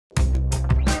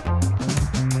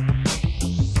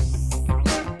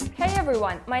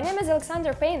everyone, my name is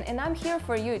Alexander Payne and I'm here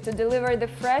for you to deliver the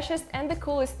freshest and the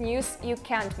coolest news you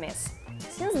can't miss.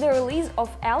 Since the release of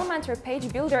Elementor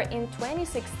Page Builder in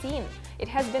 2016, it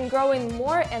has been growing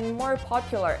more and more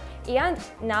popular, and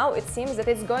now it seems that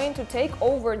it's going to take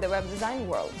over the web design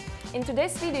world. In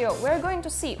today's video, we're going to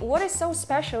see what is so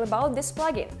special about this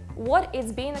plugin, what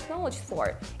it's being acknowledged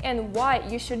for, and why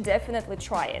you should definitely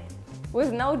try it.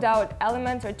 With no doubt,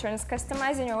 Elementor turns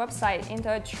customizing your website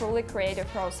into a truly creative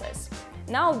process.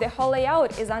 Now the whole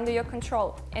layout is under your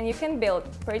control, and you can build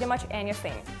pretty much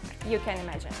anything you can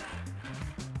imagine.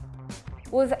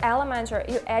 With Elementor,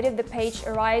 you edit the page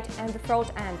right and the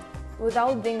front end,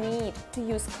 without the need to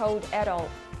use code at all.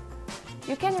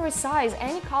 You can resize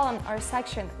any column or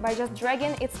section by just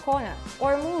dragging its corner,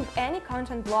 or move any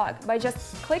content block by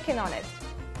just clicking on it.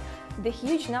 The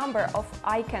huge number of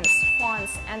icons,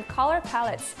 fonts, and color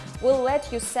palettes will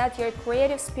let you set your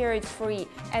creative spirit free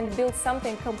and build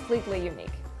something completely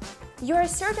unique. You are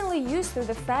certainly used to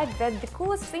the fact that the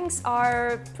coolest things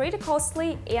are pretty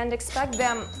costly and expect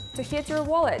them to hit your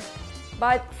wallet,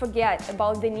 but forget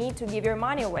about the need to give your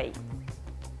money away.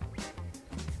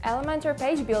 Elementor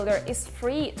Page Builder is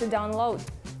free to download.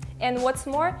 And what's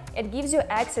more, it gives you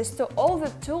access to all the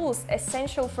tools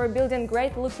essential for building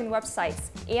great-looking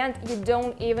websites, and you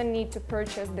don't even need to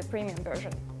purchase the premium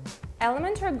version.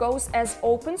 Elementor goes as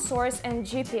open source and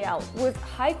GPL with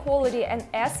high-quality and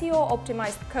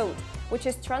SEO-optimized code, which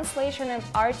is translation and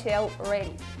RTL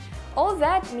ready. All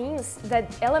that means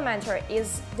that Elementor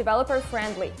is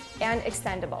developer-friendly and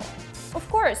extendable. Of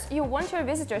course, you want your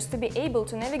visitors to be able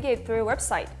to navigate through your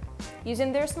website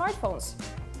using their smartphones.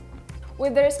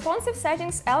 With the responsive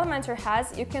settings Elementor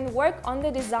has, you can work on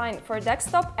the design for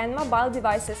desktop and mobile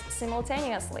devices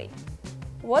simultaneously.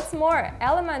 What's more,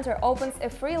 Elementor opens a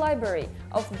free library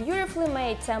of beautifully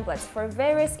made templates for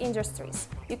various industries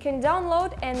you can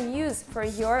download and use for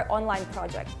your online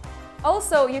project.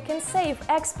 Also, you can save,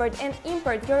 export and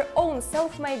import your own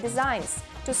self-made designs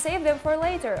to save them for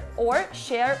later or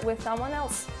share with someone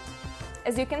else.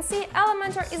 As you can see,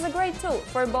 Elementor is a great tool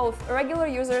for both regular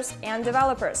users and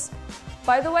developers.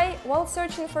 By the way, while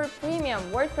searching for premium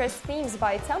WordPress themes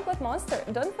by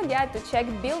TemplateMonster, don't forget to check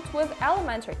Built with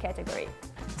Elementor category.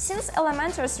 Since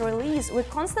Elementor's release, we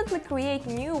constantly create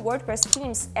new WordPress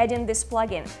themes adding this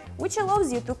plugin, which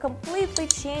allows you to completely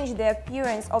change the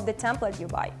appearance of the template you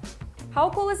buy.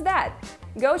 How cool is that?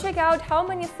 Go check out how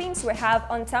many themes we have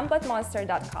on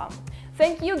TemplateMonster.com.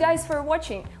 Thank you guys for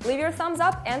watching, leave your thumbs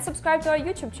up and subscribe to our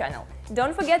YouTube channel.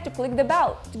 Don't forget to click the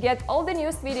bell to get all the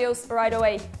newest videos right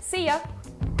away. See ya!